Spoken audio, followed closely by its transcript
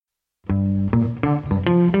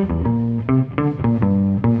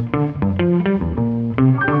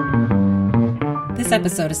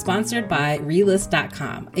episode is sponsored by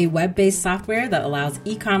Relist.com, a web-based software that allows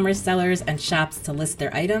e-commerce sellers and shops to list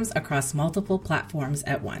their items across multiple platforms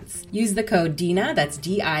at once. Use the code DINA, that's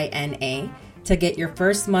DINA, to get your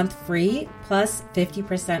first month free plus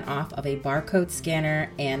 50% off of a barcode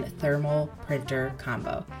scanner and thermal printer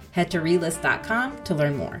combo. Head to Relist.com to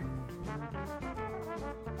learn more.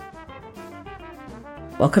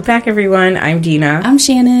 Welcome back, everyone. I'm Dina. I'm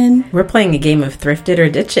Shannon. We're playing a game of Thrift It or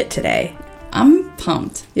Ditch It today. I'm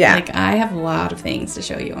pumped. Yeah. I have a lot of things to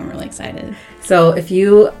show you. I'm really excited. So if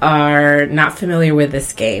you are not familiar with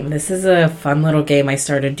this game, this is a fun little game I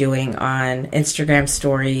started doing on Instagram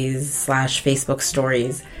stories / Facebook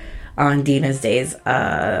stories on Dina's Days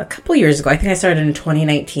a couple years ago. I think I started in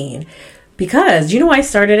 2019. Because, you know why I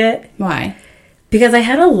started it? Why? Because I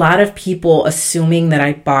had a lot of people assuming that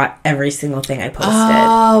I bought every single thing I posted.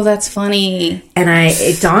 Oh, that's funny. And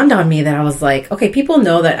it dawned on me that I was like, okay, people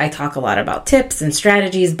know that I talk a lot about tips and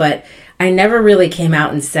strategies, but I never really came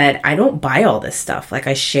out and said, I don't buy all this stuff. Like,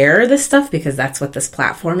 I share this stuff because that's what this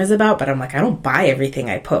platform is about, but I'm like, I don't buy everything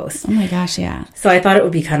I post. Oh my gosh, yeah. So I thought it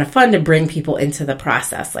would be kind of fun to bring people into the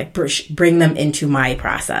process, like bring them into my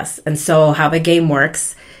process. And so how the game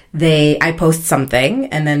works, I post something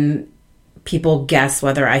and then people guess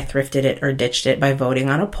whether I thrifted it or ditched it by voting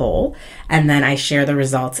on a poll. And then I share the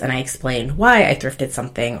results and I explain why I thrifted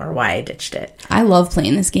something or why I ditched it. I love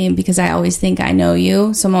playing this game because I always think I know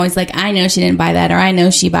you. So I'm always like, I know she didn't buy that or I know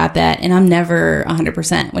she bought that. And I'm never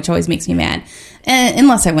 100%, which always makes me mad.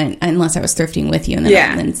 Unless I was thrifting with you. And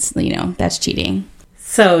then, that's cheating.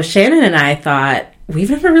 So Shannon and I thought, we've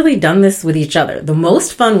never really done this with each other. The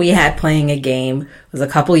most fun we had playing a game was a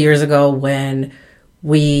couple years ago when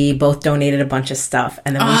we both donated a bunch of stuff,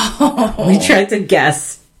 and then we tried to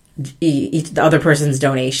guess the other person's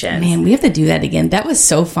donation. Man, we have to do that again. That was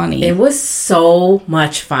so funny. It was so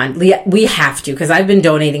much fun. We have to, because I've been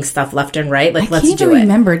donating stuff left and right. Like, let's do it. I can't even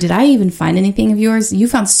remember. Did I even find anything of yours? You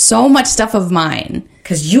found so much stuff of mine.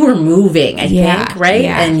 Because you were moving, I think, right?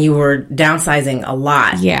 Yeah. And you were downsizing a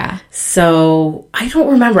lot. Yeah. So I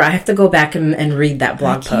don't remember. I have to go back and read that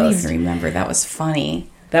blog post. I can't even remember. That was funny.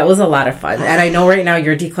 That was a lot of fun. And I know right now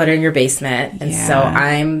you're decluttering your basement. And so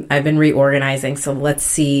I've been reorganizing. So let's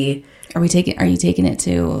see. Are you taking it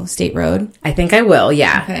to State Road? I think I will,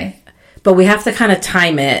 yeah. Okay. But we have to kind of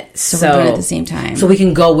time it. So we're doing it at the same time. So we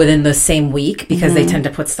can go within the same week because they tend to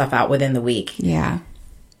put stuff out within the week. Yeah.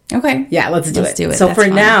 Okay. Yeah, let's do it. So that's for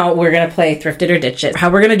fun. Now, we're going to play Thrift It or Ditch It. How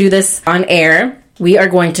we're going to do this on air, we are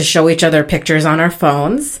going to show each other pictures on our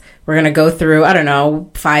phones. We're going to go through,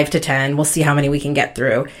 5 to 10. We'll see how many we can get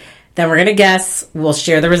through. Then we're going to guess. We'll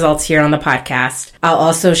share the results here on the podcast. I'll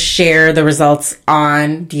also share the results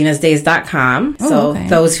on dinasdays.com. So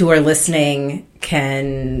those who are listening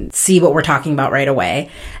can see what we're talking about right away.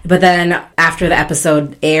 But then after the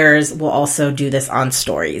episode airs, we'll also do this on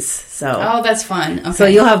stories. So that's fun. Okay. So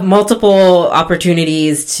you'll have multiple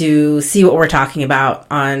opportunities to see what we're talking about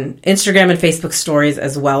on Instagram and Facebook stories,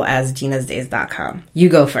 as well as dinasdays.com. You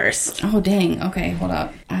go first. Oh, dang. Okay, hold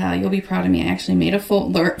up. You'll be proud of me. I actually made a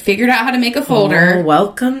folder, figured out how to make a folder. Oh,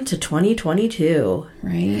 welcome to 2022.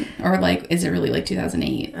 Right? Or is it really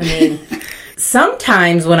 2008? I mean,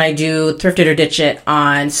 sometimes when I do Thrift It or Ditch It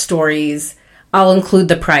on stories, I'll include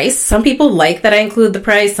the price. Some people like that I include the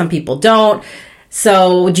price. Some people don't.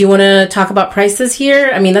 So do you want to talk about prices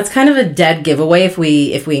here? I mean, that's kind of a dead giveaway if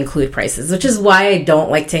we include prices, which is why I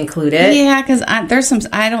don't like to include it. Yeah, because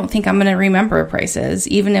I don't think I'm going to remember prices,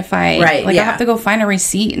 even if I have to go find a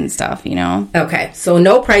receipt and stuff, Okay, so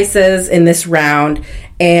no prices in this round.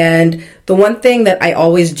 And the one thing that I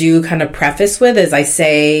always do kind of preface with is I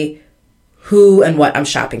say who and what I'm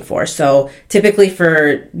shopping for. So typically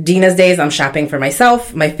for Dina's Days, I'm shopping for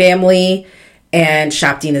myself, my family, and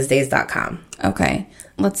shopdinasdays.com. Okay.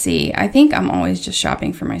 Let's see. I think I'm always just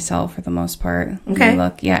shopping for myself for the most part. Okay.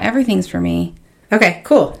 Look. Yeah, everything's for me. Okay,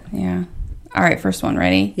 cool. Yeah. All right, first one.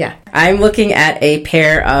 Ready? Yeah. I'm looking at a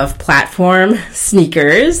pair of platform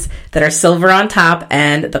sneakers that are silver on top,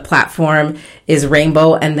 and the platform is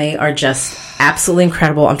rainbow, and they are just absolutely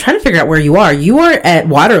incredible. I'm trying to figure out where you are. You are at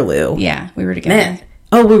Waterloo. Yeah, we were together. Man.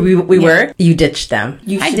 Oh, we were? You ditched them.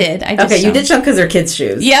 I did. You ditched them because they're kids'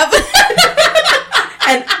 shoes. Yep.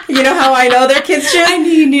 And you know how I know they're kids' shoes? I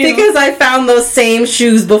knew you knew. Because I found those same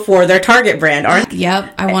shoes before their Target brand, aren't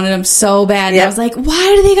Yep. I wanted them so bad. Yep. I was like,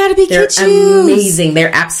 why do they got to be kids' shoes? They're amazing.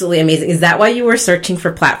 They're absolutely amazing. Is that why you were searching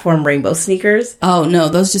for platform rainbow sneakers? Oh, no.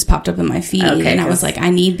 Those just popped up in my feed. Okay, and I was like, I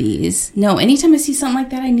need these. No, anytime I see something like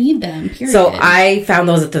that, I need them. Period. So I found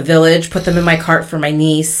those at the Village, put them in my cart for my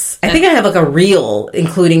niece. I think I have like a reel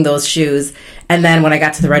including those shoes. And then when I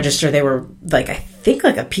got to the register, they were like, I think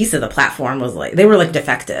like a piece of the platform was like, they were like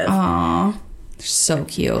defective. Aw, they're so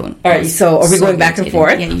cute. All right, so are we going back and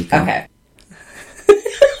forth? Yeah, you go. Okay.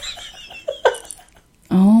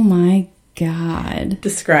 Oh my God.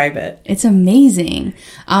 Describe it. It's amazing.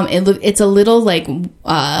 It's a little like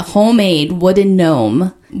homemade wooden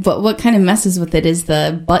gnome. But what kind of messes with it is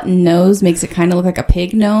the button nose makes it kind of look like a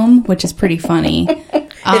pig gnome, which is pretty funny.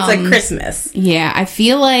 It's like Christmas. Yeah, I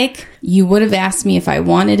feel like you would have asked me if I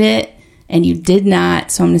wanted it, and you did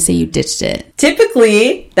not, so I'm going to say you ditched it.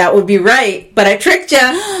 Typically, that would be right, but I tricked you.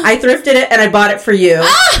 I thrifted it, and I bought it for you.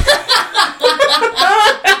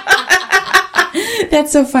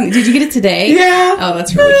 That's so funny. Did you get it today? Yeah. Oh,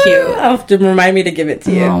 that's really cute. I'll have to remind me to give it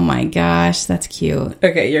to you. Oh my gosh, that's cute.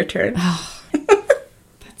 Okay, your turn.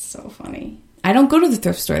 That's so funny. I don't go to the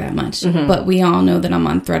thrift store that much, but we all know that I'm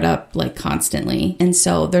on ThredUp like constantly. And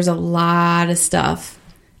so there's a lot of stuff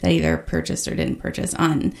that I either purchased or didn't purchase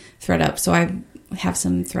on ThredUp. So I have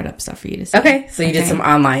some ThredUp stuff for you to see. Okay, so you did some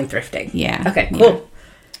online thrifting. Yeah. Okay, cool.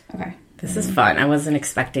 Yeah. Okay. This is fun. I wasn't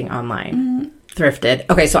expecting online thrifted.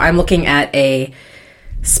 Okay, so I'm looking at a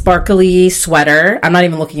sparkly sweater. I'm not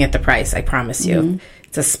even looking at the price, I promise you.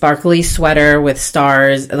 It's a sparkly sweater with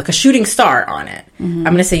stars, like a shooting star on it. I'm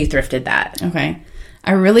going to say you thrifted that. Okay.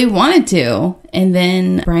 I really wanted to, and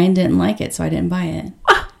then Brian didn't like it, so I didn't buy it.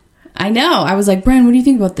 I know. I was like, Brian, what do you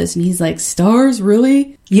think about this? And he's like, stars,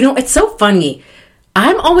 really? You know, it's so funny.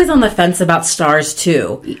 I'm always on the fence about stars,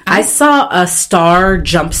 too. I saw a star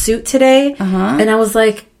jumpsuit today, and I was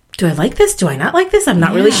like, do I like this? Do I not like this? I'm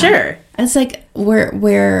not really sure. It's like,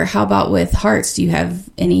 where, how about with hearts? Do you have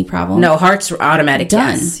any problem? No, hearts are automatic.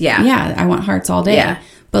 Done. Yes. Yeah. Yeah, I want hearts all day. Yeah.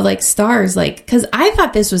 But like stars, like, because I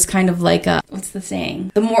thought this was kind of like a, what's the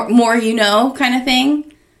saying? The more you know kind of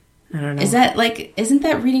thing. I don't know. Is that like, isn't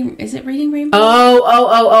that reading, is it Reading Rainbow?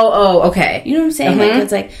 Oh, okay. You know what I'm saying? Like,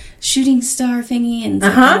 it's like shooting star thingy and it's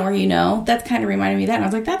like the more you know. That kind of reminded me of that. And I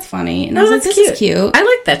was like, that's funny. And I was like, this is cute. I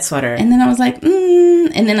like that sweater. And then I was like,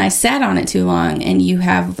 and then I sat on it too long, and you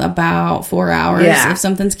have about 4 hours if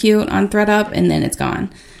something's cute on ThredUp, and then it's gone.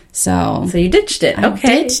 So you ditched it.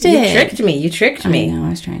 Okay. Ditched it. You tricked me. I know, I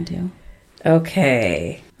was trying to.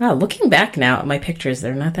 Okay. Wow, looking back now at my pictures,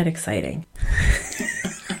 they're not that exciting.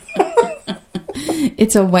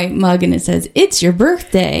 It's a white mug, and it says, it's your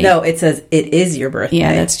birthday. No, it says, it is your birthday.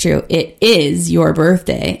 Yeah, that's true. It is your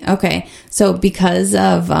birthday. Okay. So because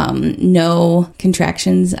of no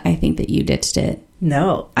contractions, I think that you ditched it.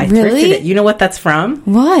 No, I Really? thrifted it. You know what that's from?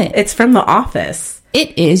 What? It's from The Office.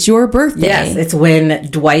 It is your birthday. Yes, it's when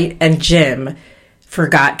Dwight and Jim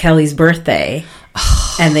forgot Kelly's birthday.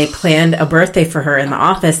 And they planned a birthday for her in the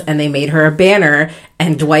office, and they made her a banner,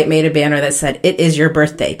 and Dwight made a banner that said, it is your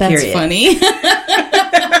birthday, period. That's funny.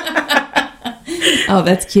 Oh,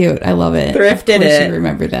 that's cute. I love it. Thrifted it. You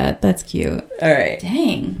remember that. That's cute. All right.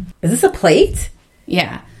 Dang. Is this a plate?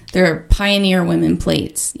 Yeah. They're Pioneer Women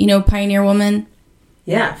plates. You know Pioneer Woman?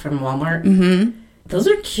 Yeah, from Walmart. Mm-hmm. Those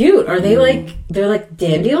are cute. Are they like, they're like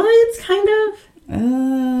dandelions, kind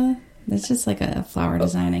of? That's just like a flower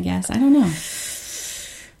design, I guess. I don't know.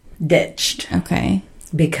 Ditched. Okay.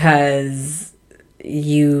 Because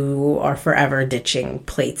you are forever ditching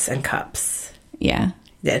plates and cups. Yeah.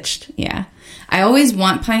 Ditched. Yeah. I always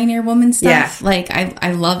want Pioneer Woman stuff. Yeah. Like,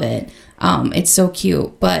 I love it. It's so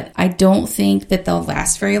cute. But I don't think that they'll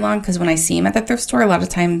last very long, because when I see them at the thrift store, a lot of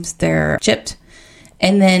times they're chipped.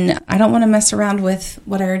 And then I don't want to mess around with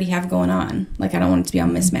what I already have going on. Like, I don't want it to be all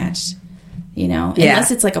mismatched. You know? Yeah.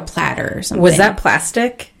 Unless it's like a platter or something. Was that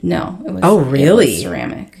plastic? No. It was, oh, really? It was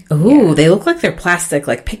ceramic. Ooh, Yeah. they look like they're plastic,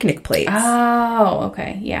 like picnic plates. Oh,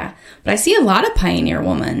 okay. Yeah. But I see a lot of Pioneer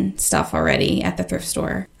Woman stuff already at the thrift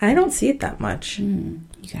store. I don't see it that much. You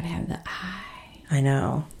gotta have the eye. I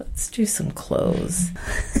know. Let's do some clothes.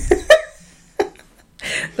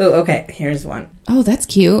 Oh, okay. Here's one. Oh, that's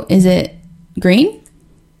cute. Is it green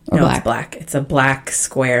or No, black? it's black. It's a black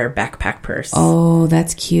square backpack purse. Oh,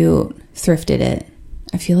 that's cute. Thrifted it.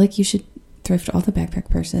 I feel like you should thrift all the backpack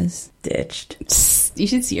purses. Ditched. You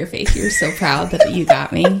should see your face. You're so proud that you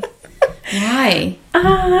got me. Why?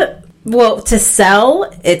 Well, to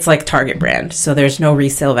sell, it's like Target brand, so there's no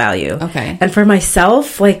resale value. Okay. And for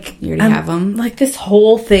myself, like... You already have them? Like, this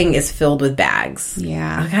whole thing is filled with bags.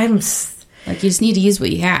 Yeah. Like, Like, you just need to use what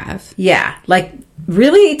you have. Yeah. Like,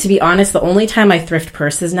 really, to be honest, the only time I thrift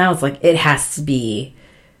purses now is, like, it has to be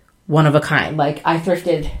one of a kind. Like, I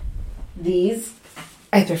thrifted these.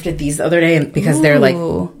 The other day because they're, like,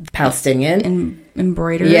 Palestinian. And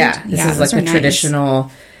embroidered. Yeah. This is, like, the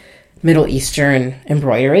traditional Middle Eastern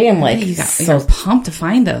embroidery. I'm like, you're pumped to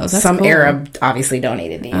find those. That's some cool. Arab obviously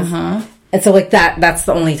donated these. Uh-huh. And so, like, that's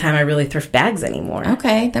the only time I really thrift bags anymore.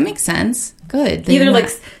 Okay, that makes sense. Good. They're either not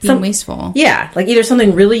like being wasteful. Yeah, like either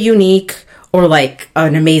something really unique or like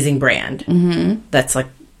an amazing brand that's like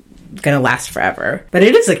gonna last forever. But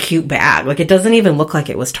it is a cute bag. Like it doesn't even look like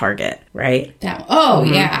it was Target, right?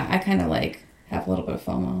 Yeah. I kind of like have a little bit of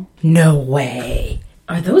FOMO. No way.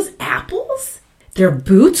 Are those apples? They're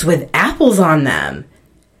boots with apples on them.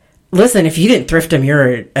 Listen, if you didn't thrift them,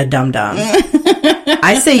 you're a dum-dum.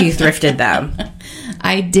 I say you thrifted them.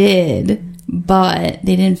 I did, but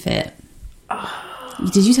they didn't fit.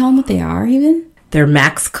 Did you tell them what they are even? They're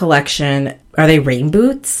Max Collection. Are they rain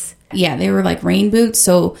boots? Yeah, they were like rain boots.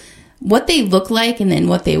 So what they look like and then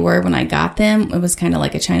what they were when I got them, it was kind of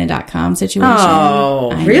like a China.com situation.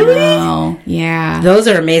 Oh, really? Know. Yeah. Those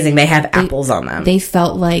are amazing. They have apples on them. They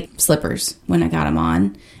felt like slippers when I got them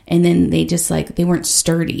on. And then they just like, they weren't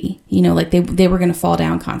sturdy. You know, like they were going to fall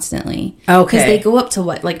down constantly. Okay. Because they go up to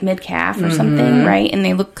what, like mid-calf or something, right? And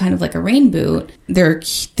they look kind of like a rain boot. They're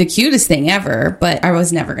the cutest thing ever, but I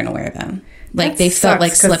was never going to wear them. Like they felt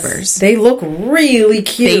like slippers. They look really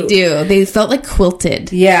cute. They do. They felt like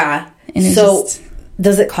quilted. Yeah. And so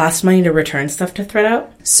does it cost money to return stuff to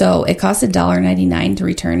ThredUp? So it costs $1.99 to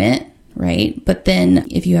return it, right? But then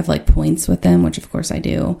if you have like points with them, which of course I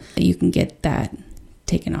do, you can get that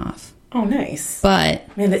taken off. Oh, nice. But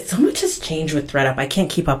man, so much has changed with ThredUp. I can't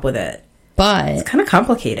keep up with it. But it's kind of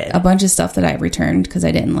complicated. A bunch of stuff that I returned because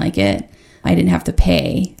I didn't like it. I didn't have to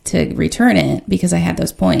pay to return it because I had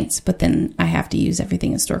those points, but then I have to use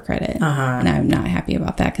everything in store credit. And I'm not happy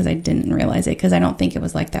about that because I didn't realize it because I don't think it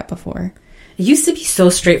was like that before. It used to be so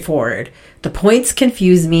straightforward. The points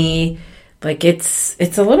confuse me. Like it's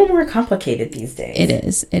a little more complicated these days.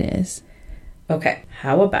 It is. Okay.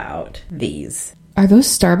 How about these? Are those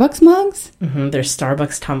Starbucks mugs? Mm-hmm. They're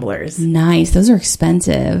Starbucks tumblers. Nice. Those are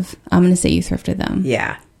expensive. I'm going to say you thrifted them.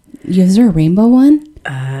 Yeah. Is there a rainbow one?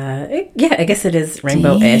 Yeah, I guess it is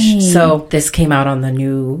rainbow-ish. Dang. So this came out on the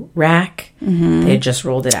new rack. They just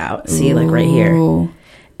rolled it out. See, like right here.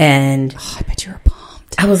 And I bet you were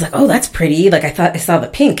pumped. I was like, oh, that's pretty. Like I saw the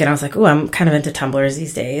pink and I was like, oh, I'm kind of into tumblers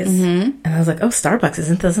these days. And I was like, oh,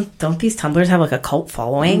 Starbucks don't these tumblers have like a cult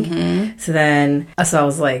following? So I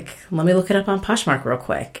was like, let me look it up on Poshmark real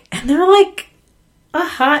quick. And they're like a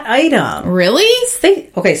hot item. Really?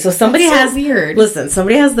 Okay, so somebody has weird. Listen,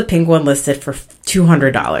 somebody has the pink one listed for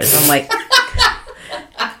 $200. I'm like,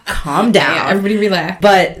 calm down. Yeah, everybody relax.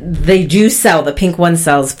 But they do sell. The pink one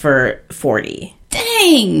sells for $40.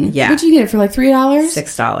 Dang. Yeah. What'd you get it for, like $3?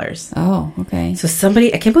 $6. Oh, okay. So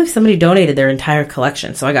I can't believe somebody donated their entire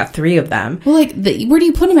collection. So I got 3 of them. Well, like, where do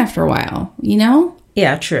you put them after a while? You know?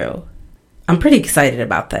 Yeah, true. I'm pretty excited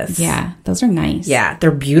about this. Yeah, those are nice. Yeah,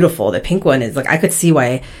 they're beautiful. The pink one is like, I could see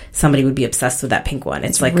why somebody would be obsessed with that pink one.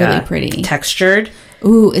 It's like really pretty. Textured.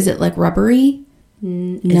 Ooh, is it like rubbery?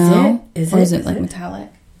 No. Is it like metallic?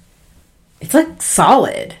 It's like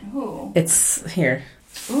solid. Ooh. It's here.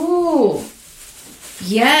 Ooh.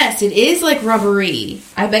 Yes, it is like rubbery.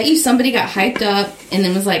 I bet you somebody got hyped up and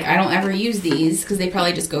then was like, I don't ever use these because they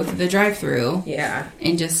probably just go through the drive-thru. Yeah.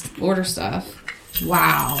 And just order stuff.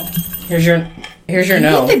 Wow. Here's your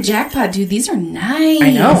no. Hit the jackpot, dude. These are nice.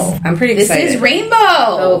 I know. I'm pretty excited. This is rainbow.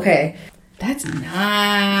 Oh, okay. That's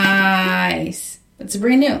nice. It's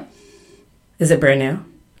brand new. Is it brand new?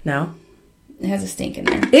 No? It has a stink in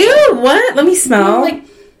there. Ew, what? Let me smell.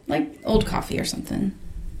 Like old coffee or something.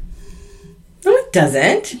 No, it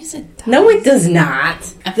doesn't. Yes, it does. No, it does not.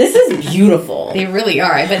 This is beautiful. They really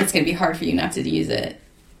are. I bet it's going to be hard for you not to use it.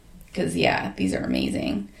 Because, yeah, these are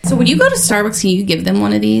amazing. So when you go to Starbucks, can you give them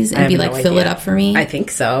one of these and be like, fill it up for me? I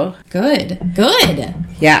think so. Good.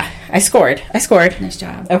 Yeah, I scored. Nice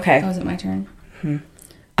job. Okay. Oh, is it my turn?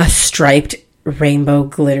 A striped rainbow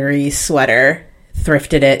glittery sweater.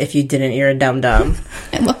 Thrifted it. If you didn't, you're a dum-dum.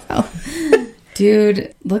 I love how...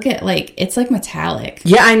 Dude, look at, it's like metallic.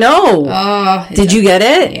 Yeah, I know. Oh. Did you get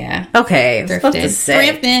it? Yeah. Okay.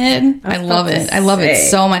 Thrifted. I love it. I love it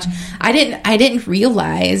so much. I didn't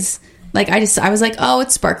realize... I was like, oh,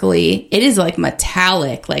 it's sparkly. It is like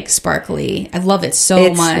metallic, like sparkly. I love it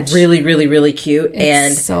so much. It's really, really, really cute.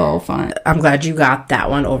 It's so fun. I'm glad you got that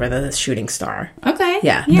one over the shooting star. Okay.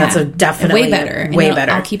 Yeah. That's definitely way better. Way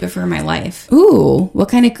better. I'll keep it for my life. Ooh, what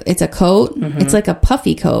kind of, it's a coat? Mm-hmm. It's like a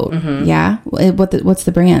puffy coat. Mm-hmm. Yeah. What's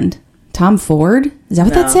the brand? Tom Ford? Is that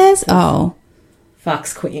what that says? Oh.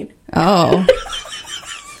 Fox Queen. Oh.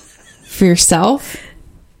 For yourself?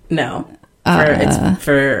 No. It's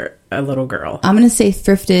for a little girl. I'm going to say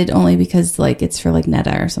thrifted only because it's for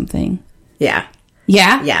Netta or something. Yeah.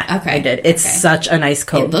 Yeah? Yeah. Okay. I did. It's such a nice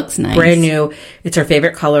coat. It looks nice. Brand new. It's her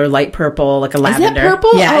favorite color, light purple, like a lavender. Is that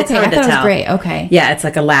purple? Yeah, okay, it's hard to tell. It was tell. great. Okay. Yeah, it's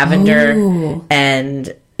like a lavender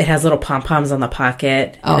and It has little pom-poms on the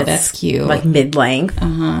pocket. Oh, that's cute. Like mid-length. It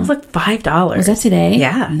was like $5. Was that today?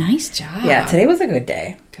 Yeah. Nice job. Yeah, today was a good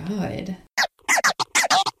day. Good.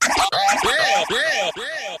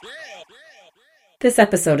 This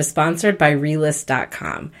episode is sponsored by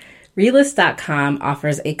Relist.com. Relist.com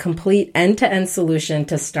offers a complete end-to-end solution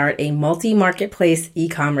to start a multi-marketplace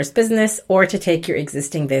e-commerce business or to take your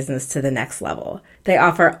existing business to the next level. They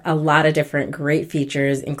offer a lot of different great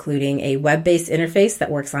features, including a web-based interface that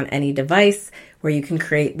works on any device, where you can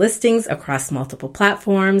create listings across multiple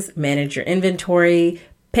platforms, manage your inventory,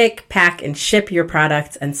 pick, pack, and ship your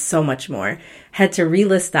products, and so much more. Head to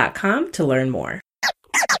Relist.com to learn more.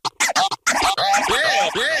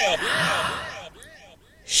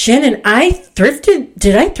 Shannon, I thrifted.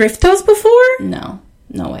 Did I thrift those before? No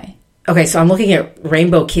way. Okay, so I'm looking at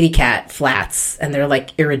rainbow kitty cat flats, and they're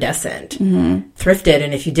like iridescent. Thrifted,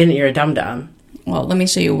 and if you didn't, you're a dum-dum. Well, let me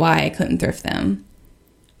show you why I couldn't thrift them.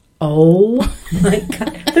 Oh my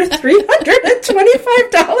God. They're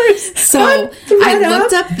 $325. So I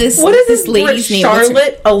looked up this lady's name.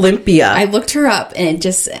 Charlotte Olympia. I looked her up and it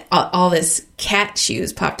just all this cat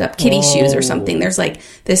shoes popped up, kitty shoes or something. There's like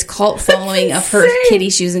this cult following of her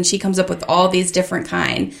kitty shoes, and she comes up with all these different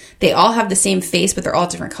kind. They all have the same face, but they're all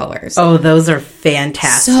different colors. Oh, those are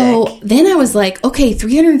fantastic. So then I was like, okay,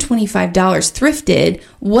 $325 thrifted.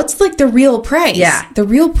 What's like the real price? Yeah. The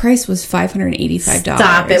real price was $585.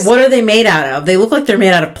 Stop it. What are they made out of? They look like they're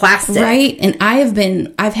made out of plastic. Right? And I've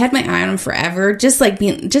had my eye on them forever, just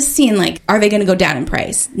seeing like, are they going to go down in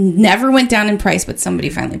price? Never went down in price, but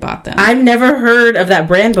somebody finally bought them. I've never heard of that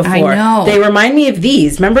brand before. I know. They remind me of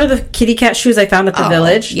these. Remember the kitty cat shoes I found at the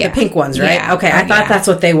village? Yeah. The pink ones, right? Yeah. Okay, I thought that's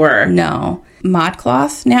what they were. No.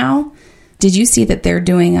 ModCloth now. Did you see that they're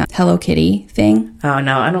doing a Hello Kitty thing? Oh,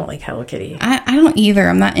 no, I don't like Hello Kitty. I don't either.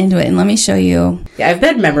 I'm not into it. And let me show you. Yeah, I've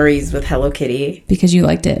had memories with Hello Kitty. Because you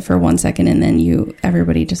liked it for 1 second, and then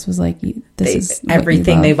everybody just was like, this is what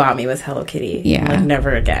everything they bought me was Hello Kitty. Yeah. Like,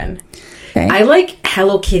 never again. Okay. I like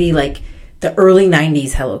Hello Kitty, like the early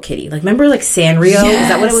 90s Hello Kitty. Like, remember like Sanrio? Yes. Is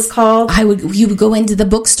that what it was called? You would go into the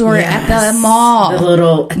bookstore at the mall. The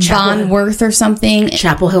little Von Worth or something.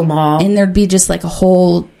 Chapel Hill Mall. And there'd be just like a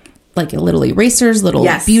whole, like little erasers, little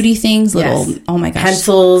beauty things, little, oh my gosh.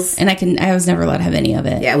 Pencils. And I was never allowed to have any of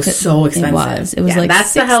it. Yeah, it was so expensive. It was like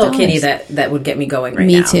that's $6. the Hello Kitty that would get me going right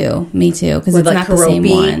now. Me too. Because it's like not the same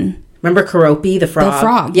one. Remember Keroppi, the frog? The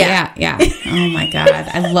frog, yeah. Oh my God.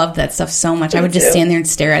 I loved that stuff so much. I would just stand there and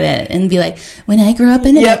stare at it and be like, when I grow up,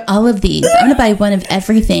 I'm going to buy all of these. I'm going to buy one of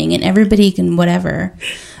everything and everybody can whatever.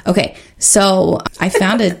 Okay, so I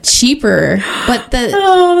found a cheaper, but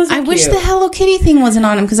I wish the Hello Kitty thing wasn't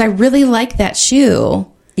on them because I really like that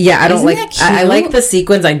shoe. Yeah, I don't I like the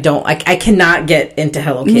sequins. I cannot get into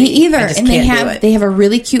Hello Kitty. Me either. And they have a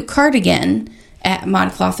really cute cardigan at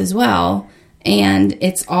ModCloth as well. And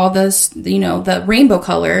it's all those, the rainbow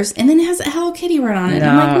colors, and then it has a Hello Kitty right on it. No,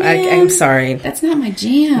 I'm like, I'm sorry. That's not my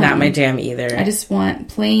jam. Not my jam either. I just want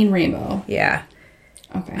plain rainbow. Yeah.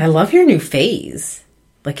 Okay. I love your new phase.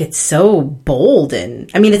 Like, it's so bold,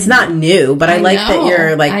 and I mean, it's not new, but I like that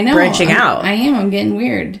you're branching out. I am. I'm getting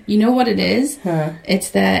weird. You know what it is? Huh.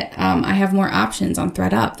 It's that I have more options on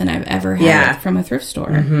ThredUp than I've ever had from a thrift store.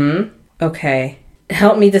 Mm-hmm. Okay.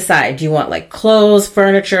 Help me decide. Do you want like clothes,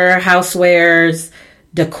 furniture, housewares,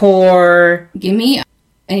 decor? Give me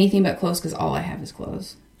anything but clothes because all I have is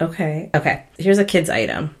clothes. Okay. Here's a kid's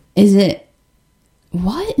item. Is it...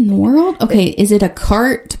 What in the world? Okay, is it a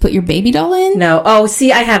cart to put your baby doll in? No. Oh,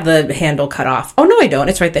 see, I have the handle cut off. Oh, no, I don't.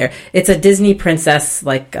 It's right there. It's a Disney princess,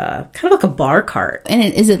 like, kind of like a bar cart.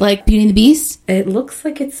 And is it like Beauty and the Beast? It looks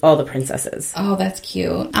like it's all the princesses. Oh, that's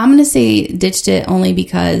cute. I'm going to say ditched it only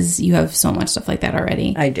because you have so much stuff like that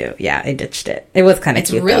already. I do. Yeah, I ditched it. It was kind of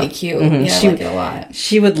cute, It's really cute. Mm-hmm. Yeah, I like it a lot.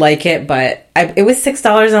 She would like it, but it was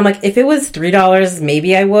 $6. And I'm like, if it was $3,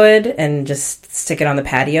 maybe I would and just stick it on the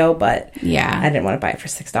patio, but yeah, I didn't want to buy it for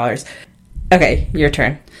 $6. Okay, your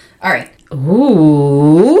turn. All right.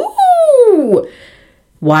 Ooh.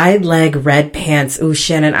 Wide leg red pants. Ooh,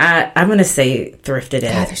 Shannon, I'm going to say thrifted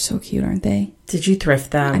it. God, they're so cute, aren't they? Did you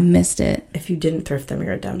thrift them? I missed it. If you didn't thrift them,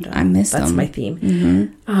 you're a dum-dum. I missed them. That's my theme.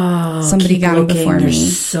 Mm-hmm. Oh, somebody got them before me. They're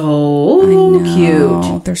so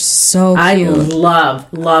cute. They're so cute. I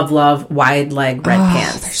love wide leg red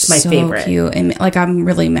pants. It's my favorite. Cute. And like, I'm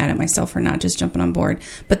really mad at myself for not just jumping on board.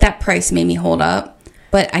 But that price made me hold up.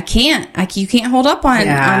 But I can't. You can't hold up on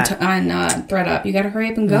ThredUp. You got to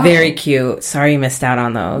hurry up and go. Very cute. Sorry you missed out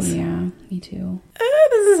on those. Yeah, me too.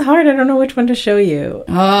 This is hard. I don't know which one to show you.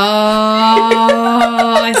 Oh,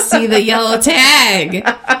 I see the yellow tag.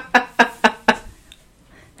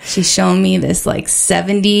 She's showing me this like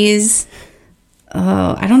 70s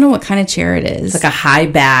I don't know what kind of chair it is. It's like a high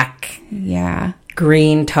back,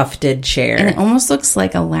 green tufted chair. And it almost looks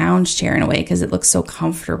like a lounge chair in a way because it looks so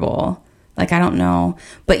comfortable. Like, I don't know.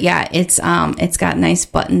 But yeah, it's got nice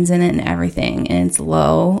buttons in it and everything. And it's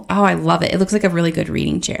low. Oh, I love it. It looks like a really good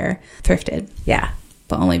reading chair. Thrifted. Yeah.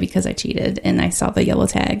 But only because I cheated and I saw the yellow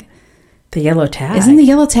tag. The yellow tag? Isn't the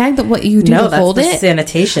yellow tag what you do to hold it? No, that's the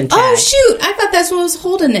sanitation tag. Oh, shoot. I thought that's what was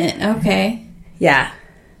holding it. Okay. Yeah.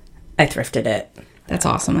 I thrifted it. That's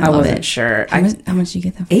awesome. I love wasn't it. Sure. How much did you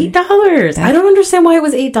get that for? $8. I don't understand why it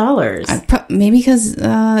was $8. Maybe because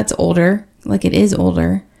it's older. Like, it is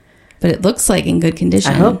older. But it looks like in good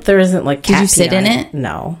condition. I hope there isn't like cat pee. Did you sit in it?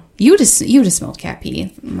 No. You would have smelled cat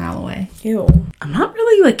pee a mile away. Ew. I'm not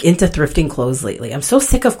really like into thrifting clothes lately. I'm so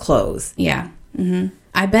sick of clothes. Yeah. Mm-hmm.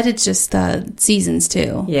 I bet it's just seasons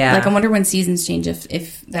too. Yeah. Like, I wonder when seasons change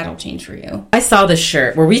if that'll change for you. I saw this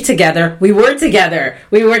shirt. Were we together? We were together.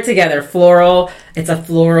 Floral. It's a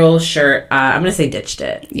floral shirt. I'm going to say ditched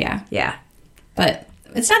it. Yeah. Yeah. But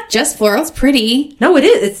it's not just floral. It's pretty. No, it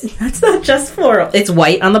is. It's not just floral. It's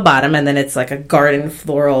white on the bottom, and then it's like a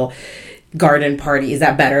floral garden party. Is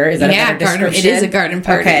that better? Is that a better description? It is a garden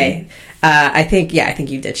party. Okay. I think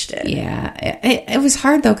you ditched it. Yeah. It was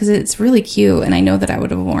hard, though, because it's really cute, and I know that I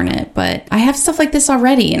would have worn it. But I have stuff like this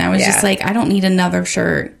already, and I was just like, I don't need another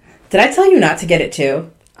shirt. Did I tell you not to get it,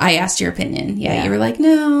 too? I asked your opinion. Yeah. You were like,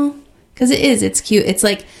 no. Because it's cute. It's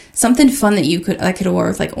like something fun that I could have worn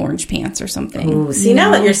with like orange pants or something. Ooh, see,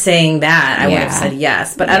 now that you're saying that, I would have said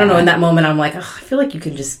yes. But I don't know, in that moment, I'm like, I feel like you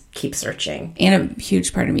can just keep searching. And a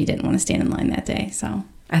huge part of me didn't want to stand in line that day, so.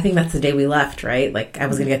 I think that's the day we left, right? Like, I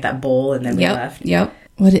was going to get that bowl, and then we left. Yep.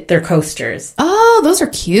 They're coasters. Oh, those are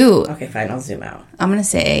cute. Okay, fine, I'll zoom out. I'm going to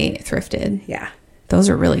say thrifted. Yeah. Those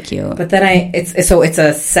are really cute. But then it's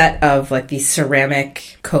a set of like these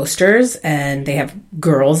ceramic coasters, and they have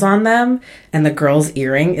girls on them, and the girl's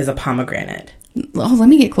earring is a pomegranate. Oh, let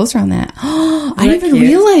me get closer on that. Oh, I didn't even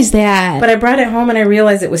realize that. But I brought it home and I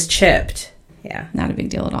realized it was chipped. Yeah. Not a big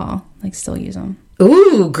deal at all. Like, still use them.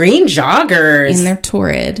 Ooh, green joggers. And they're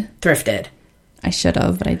torrid. Thrifted. I should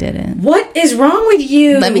have, but I didn't. What is wrong with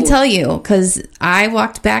you? Let me tell you, because I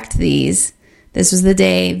walked back to these. This was the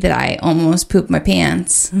day that I almost pooped my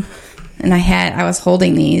pants. And I was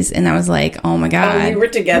holding these, and I was like, oh my God. Oh, we were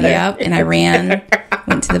together. Yep. And I ran,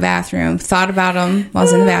 went to the bathroom, thought about them while I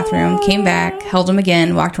was in the bathroom, came back, held them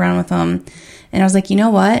again, walked around with them. And I was like, you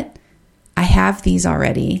know what? I have these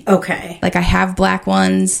already. Okay. Like, I have black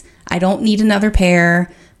ones. I don't need another pair.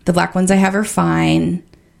 The black ones I have are fine.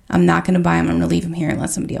 I'm not going to buy them. I'm going to leave them here and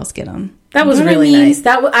let somebody else get them. That was really nice.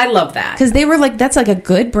 I love that. Because they were like, that's like a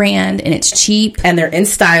good brand, and it's cheap. And they're in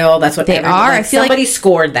style. That's what they are. Like, I feel somebody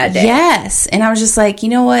scored that day. Yes. And I was just like, you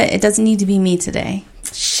know what? It doesn't need to be me today.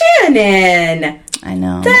 Shannon. I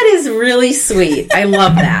know. That is really sweet. I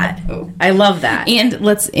love that. I love that. And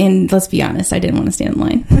let's be honest. I didn't want to stand in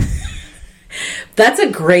line. That's a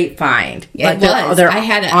great find. Yeah, like, it was. They're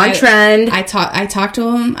on trend. I talked to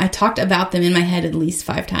them. I talked about them in my head at least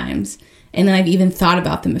 5 times. And then I've even thought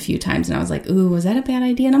about them a few times, and I was like, ooh, was that a bad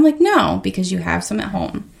idea? And I'm like, no, because you have some at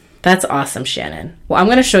home. That's awesome, Shannon. Well, I'm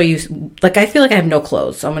going to show you, like, I feel like I have no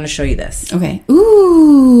clothes, so I'm going to show you this. Okay.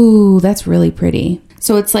 Ooh, that's really pretty.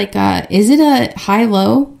 So it's like, is it a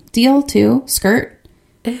high-low deal, too? Skirt?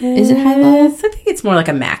 Is it high-low? I think it's more like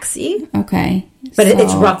a maxi. Okay. But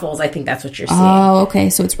it's ruffles. I think that's what you're seeing. Oh, okay.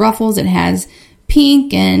 So it's ruffles. It has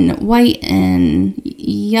pink and white and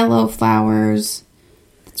yellow flowers.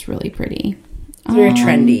 It's really pretty. It's very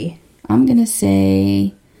trendy. I'm going to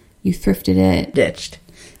say you thrifted it. Ditched.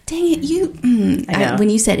 Dang it. When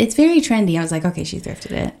you said it's very trendy, I was like, okay, she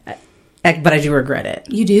thrifted it. But I do regret it.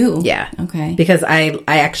 You do? Yeah. Okay. Because I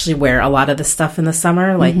actually wear a lot of this stuff in the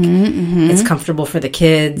summer. Like, it's comfortable for the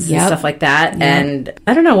kids and stuff like that. Yep. And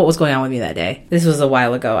I don't know what was going on with me that day. This was a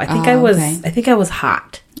while ago. I think I was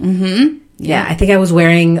hot. Mm-hmm. Yeah. I think I was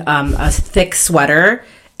wearing a thick sweater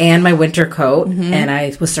and my winter coat, and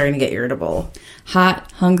I was starting to get irritable.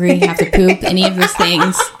 Hot, hungry, have to poop, any of those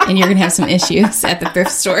things, and you're going to have some issues at the thrift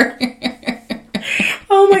store.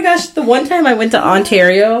 Oh my gosh. The one time I went to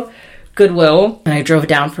Ontario Goodwill, and I drove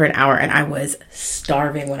down for an hour, and I was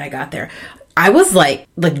starving when I got there. I was like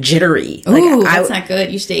jittery. Ooh, that's not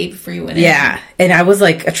good. You should eat before you went in. Yeah, and I was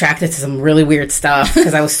like attracted to some really weird stuff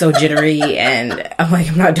because I was so jittery, and I'm like,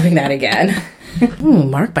 I'm not doing that again.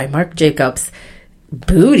 Mark by Marc Jacobs.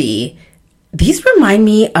 Booty. These remind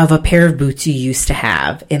me of a pair of boots you used to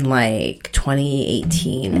have in like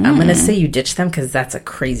 2018. I'm going to say you ditched them because that's a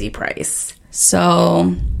crazy price.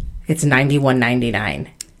 So it's $91.99.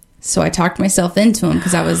 So I talked myself into them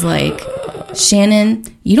because I was like, Shannon,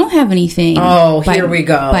 you don't have anything. Oh, here we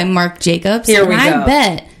go. By Marc Jacobs. Here we go. I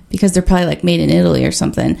bet, because they're probably like made in Italy or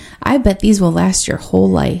something, I bet these will last your whole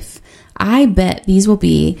life. I bet these will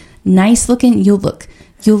be nice looking. You'll look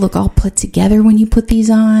all put together when you put these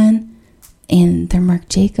on. And they're Marc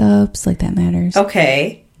Jacobs. Like, that matters.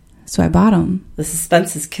 Okay. So I bought them. The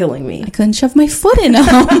suspense is killing me. I couldn't shove my foot in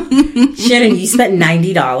them. Shannon, you spent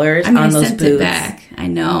 $90 on those sent boots. It back. I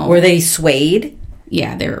know. Were they suede?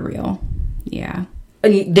 Yeah, they were real. Yeah.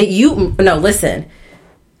 No, listen.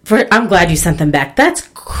 I'm glad you sent them back. That's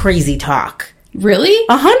crazy talk. Really?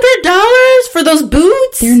 $100 for those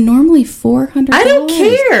boots? They're normally $400. I don't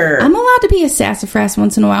care. I'm allowed to be a sassafras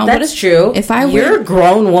once in a while. That's true. You're a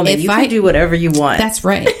grown woman. You can do whatever you want. That's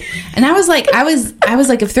right. And I was like,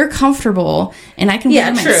 if they're comfortable and I can wear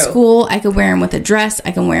them at school, I could wear them with a dress.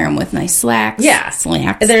 I can wear them with nice slacks. Yeah,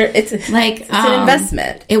 slacks. It's an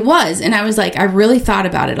investment. It was, and I was like, I really thought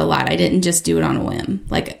about it a lot. I didn't just do it on a whim.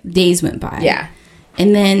 Like, days went by. Yeah,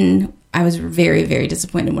 and then I was very, very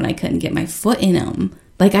disappointed when I couldn't get my foot in them.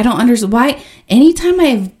 Like, I don't understand why. Anytime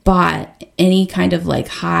I've bought any kind of like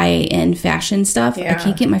high-end fashion stuff, I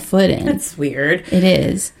can't get my foot in. That's weird. It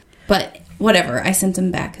is. But whatever. I sent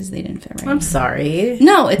them back because they didn't fit right. I'm sorry.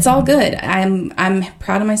 No, it's all good. I'm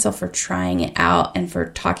proud of myself for trying it out and for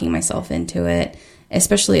talking myself into it.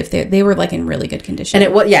 Especially if they were like in really good condition.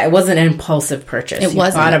 And it wasn't an impulsive purchase. It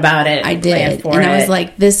wasn't. Thought about it. I did. And I was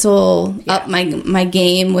like, this will up my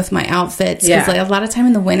game with my outfits. Because like a lot of time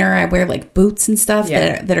in the winter, I wear like boots and stuff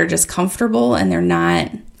that are just comfortable and they're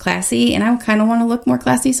not classy. And I kind of want to look more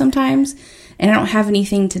classy sometimes. And I don't have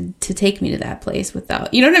anything to take me to that place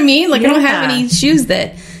without, you know what I mean? Like I don't have any shoes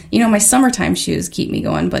that, my summertime shoes keep me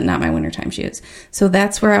going, but not my wintertime shoes. So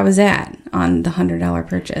that's where I was at on the $100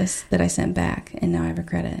 purchase that I sent back. And now I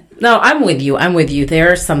regret it. No, I'm with you.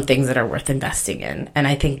 There are some things that are worth investing in. And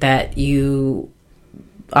I think that you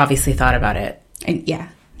obviously thought about it.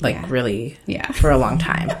 Really for a long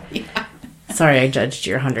time. Yeah. Sorry, I judged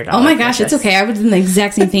your $100. Oh my gosh, it's okay. I would have done the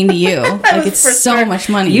exact same thing to you. Like, it's so much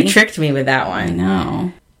money. You tricked me with that one. I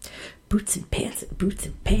know. Boots and pants.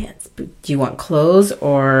 Do you want clothes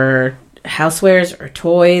or housewares or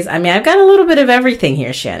toys? I mean, I've got a little bit of everything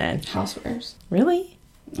here, Shannon. Housewares. Really?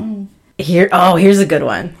 Here's a good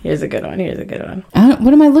one. Here's a good one.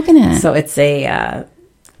 What am I looking at? So it's a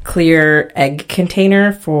clear egg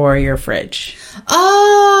container for your fridge.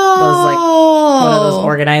 Oh, one of those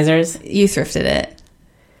organizers. You thrifted it.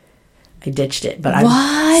 I ditched it, but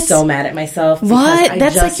I'm so mad at myself. What?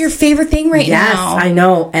 That's like your favorite thing right now. Yes, I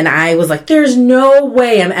know. And I was like, there's no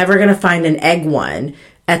way I'm ever going to find an egg one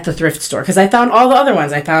at the thrift store. Because I found all the other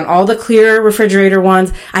ones. I found all the clear refrigerator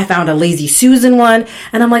ones. I found a Lazy Susan one.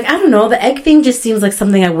 And I'm like, I don't know. The egg thing just seems like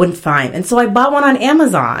something I wouldn't find. And so I bought one on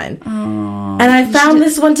Amazon. And I found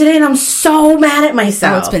this one today, and I'm so mad at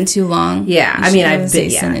myself. Oh, it's been too long. Yeah, I mean, I've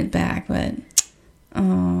been sent it back, but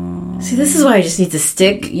see, this is why I just need to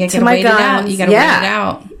stick to my guns. You gotta wait it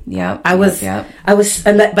out. Yep.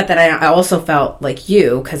 But then I also felt like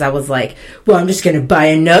you because I was like, well, I'm just gonna buy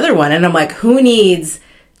another one, and I'm like, who needs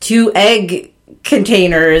 2 egg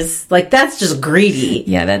containers? Like, that's just greedy.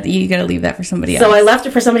 Yeah, that you gotta leave that for somebody else. So I left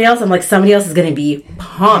it for somebody else. I'm like, somebody else is gonna be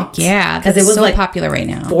pumped. Yeah, because it was so like popular right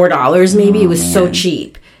now. $4 maybe. It was so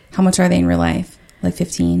cheap. How much are they in real life? Like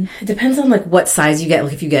 15? It depends on like what size you get.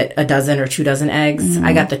 Like if you get a dozen or 2 dozen eggs.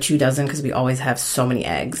 I got the 2 dozen because we always have so many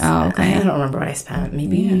eggs. Oh, okay. I don't remember what I spent.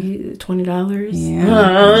 Maybe $20.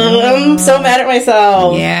 Yeah. I'm so mad at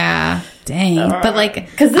myself. Yeah. Dang. But like,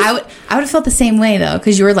 because I would have felt the same way though,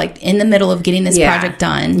 because you were like in the middle of getting this project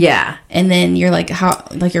done. Yeah. And then you're like, how?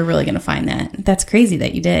 Like you're really gonna find that? That's crazy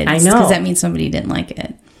that you did. I know, because that means somebody didn't like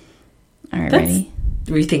it. All right, ready?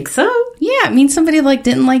 Do you think so? Yeah, it means somebody like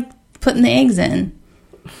didn't like putting the eggs in.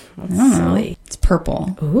 That's silly. It's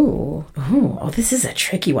purple. Ooh. Oh, this is a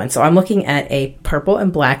tricky one. So I'm looking at a purple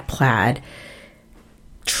and black plaid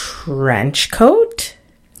trench coat,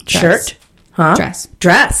 shirt, dress.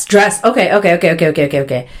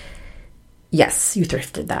 Okay. Yes, you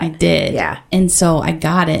thrifted that. I did. Yeah. And so I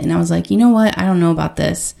got it, and I was like, you know what? I don't know about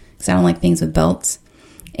this because I don't like things with belts,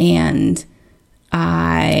 and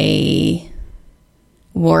I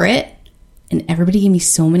wore it. And everybody gave me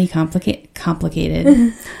so many complicated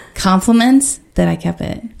compliments that I kept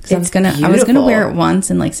it. I was gonna wear it once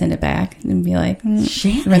and like send it back and be like,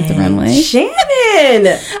 Shannon, rent the runway.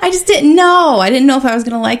 Shannon, I just didn't know. I didn't know if I was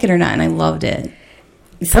gonna like it or not, and I loved it.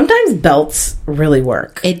 Sometimes belts really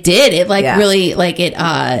work. It did. It really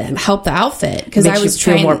helped the outfit because I was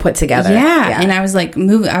trying more put together. Yeah, and I was like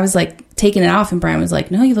taken it off, and Brian was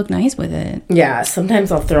like, no, you look nice with it. Yeah, sometimes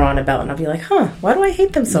I'll throw on a belt and I'll be like, why do I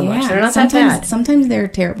hate them so much? They're not that bad. Sometimes they're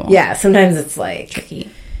terrible. Yeah, sometimes it's like tricky.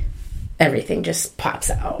 Everything just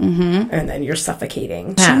pops out, and then you're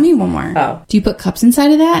suffocating. Show me one more. Oh. Do you put cups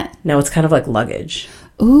inside of that? No, it's kind of like luggage.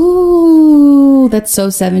 Ooh, that's so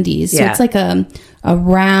 70s. So it's like a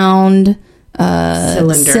round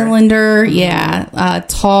cylinder. Yeah,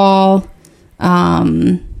 tall.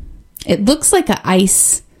 It looks like a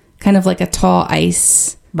ice, kind of like a tall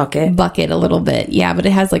ice bucket a little bit. Yeah, but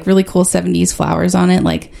it has like really cool 70s flowers on it,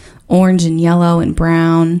 like orange and yellow and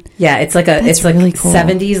brown. Yeah, it's like really cool.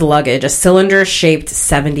 70s luggage, a cylinder shaped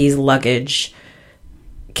 70s luggage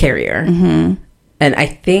carrier. And I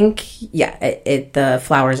think, the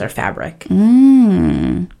flowers are fabric.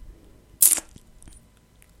 I'm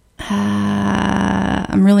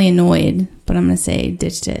really annoyed, but I'm going to say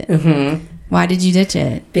ditched it. Why did you ditch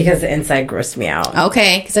it? Because the inside grossed me out.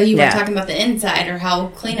 Okay, so you were talking about the inside or how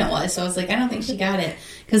clean it was. So I was like, I don't think she got it.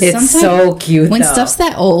 Because it's so cute, when stuff's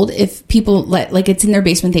that old, if people like it's in their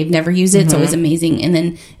basement, they've never used it. It's always amazing. And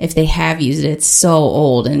then if they have used it, it's so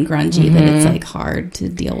old and grungy that it's like hard to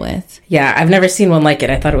deal with. Yeah, I've never seen one like it.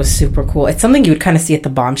 I thought it was super cool. It's something you would kind of see at the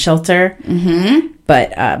bomb shelter.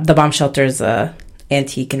 But the bomb shelter is a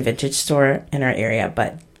antique and vintage store in our area.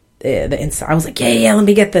 But the inside, I was like, yeah, let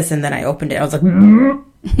me get this. And then I opened it. I was like,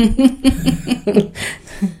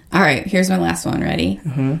 all right, here's my last one. Ready?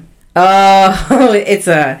 Oh, it's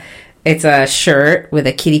a shirt with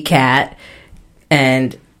a kitty cat,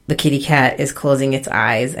 and the kitty cat is closing its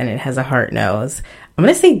eyes, and it has a heart nose. I'm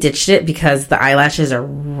gonna say ditched it because the eyelashes are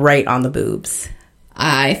right on the boobs.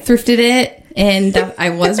 I thrifted it, and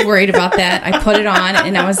I was worried about that. I put it on,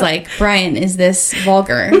 and I was like, Brian, is this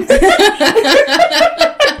vulgar?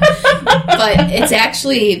 But it's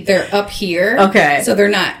actually, they're up here. Okay. So they're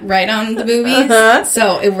not right on the boobies.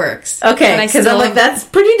 So it works. Okay. Because I'm like, that's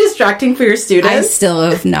pretty distracting for your students. I still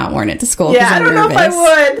have not worn it to school. Yeah, I don't know if I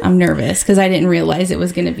would. I'm nervous because I didn't realize it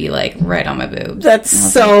was going to be like right on my boobs. That's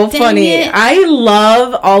so funny. I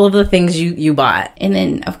love all of the things you bought. And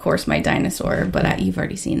then, of course, my dinosaur, but you've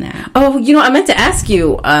already seen that. Oh, I meant to ask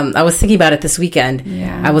you. I was thinking about it this weekend.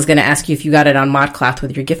 Yeah. I was going to ask you if you got it on ModCloth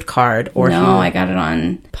with your gift card or no, I got it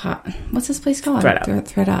on what's this place called?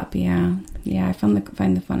 ThredUp. Yeah. I find the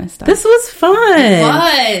funnest stuff. This was fun. It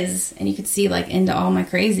was, and you could see like into all my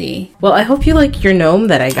crazy. Well, I hope you like your gnome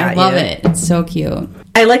that I got. I love it. It's so cute.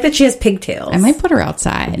 I like that she has pigtails. I might put her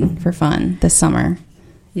outside for fun this summer.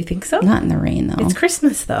 You think so? Not in the rain though. It's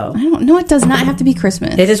Christmas though. I don't know. It does not have to be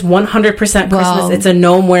Christmas. It is 100% Christmas. It's a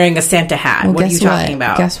gnome wearing a Santa hat. What are you talking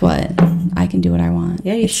about? Guess what? I can do what I want.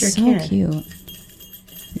 Yeah, you sure can. It's so cute.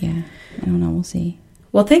 Yeah. I don't know. We'll see.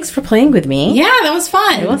 Well, thanks for playing with me. Yeah, that was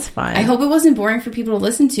fun. It was fun. I hope it wasn't boring for people to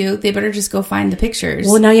listen to. They better just go find the pictures.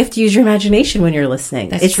 Well, now you have to use your imagination when you're listening.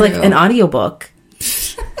 It's true. Like an audiobook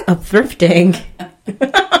of thrifting.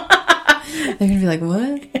 They're going to be like,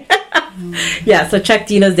 what? Yeah, so check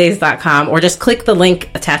dinasdays.com or just click the link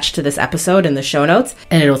attached to this episode in the show notes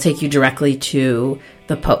and it'll take you directly to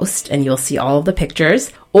the post and you'll see all of the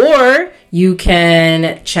pictures. Or you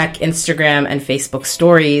can check Instagram and Facebook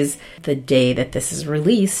stories the day that this is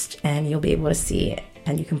released and you'll be able to see it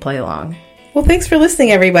and you can play along. Well, thanks for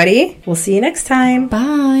listening, everybody. We'll see you next time.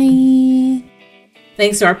 Bye.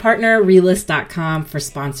 Thanks to our partner, Relist.com, for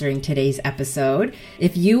sponsoring today's episode.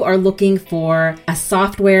 If you are looking for a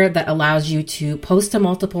software that allows you to post to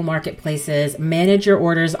multiple marketplaces, manage your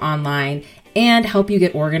orders online, and help you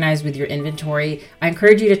get organized with your inventory, I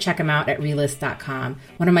encourage you to check them out at Relist.com.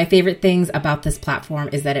 One of my favorite things about this platform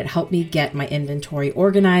is that it helped me get my inventory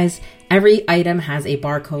organized. Every item has a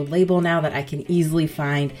barcode label now that I can easily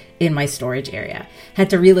find in my storage area. Head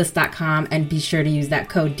to Relist.com and be sure to use that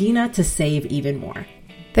code DINA to save even more.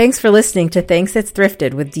 Thanks for listening to Thanks It's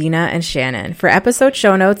Thrifted with Dina and Shannon. For episode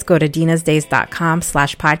show notes, go to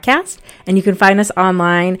dinasdays.com/podcast. And you can find us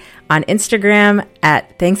online on Instagram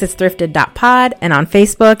at thanksitsthrifted.pod and on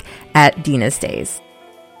Facebook at Dina's Days.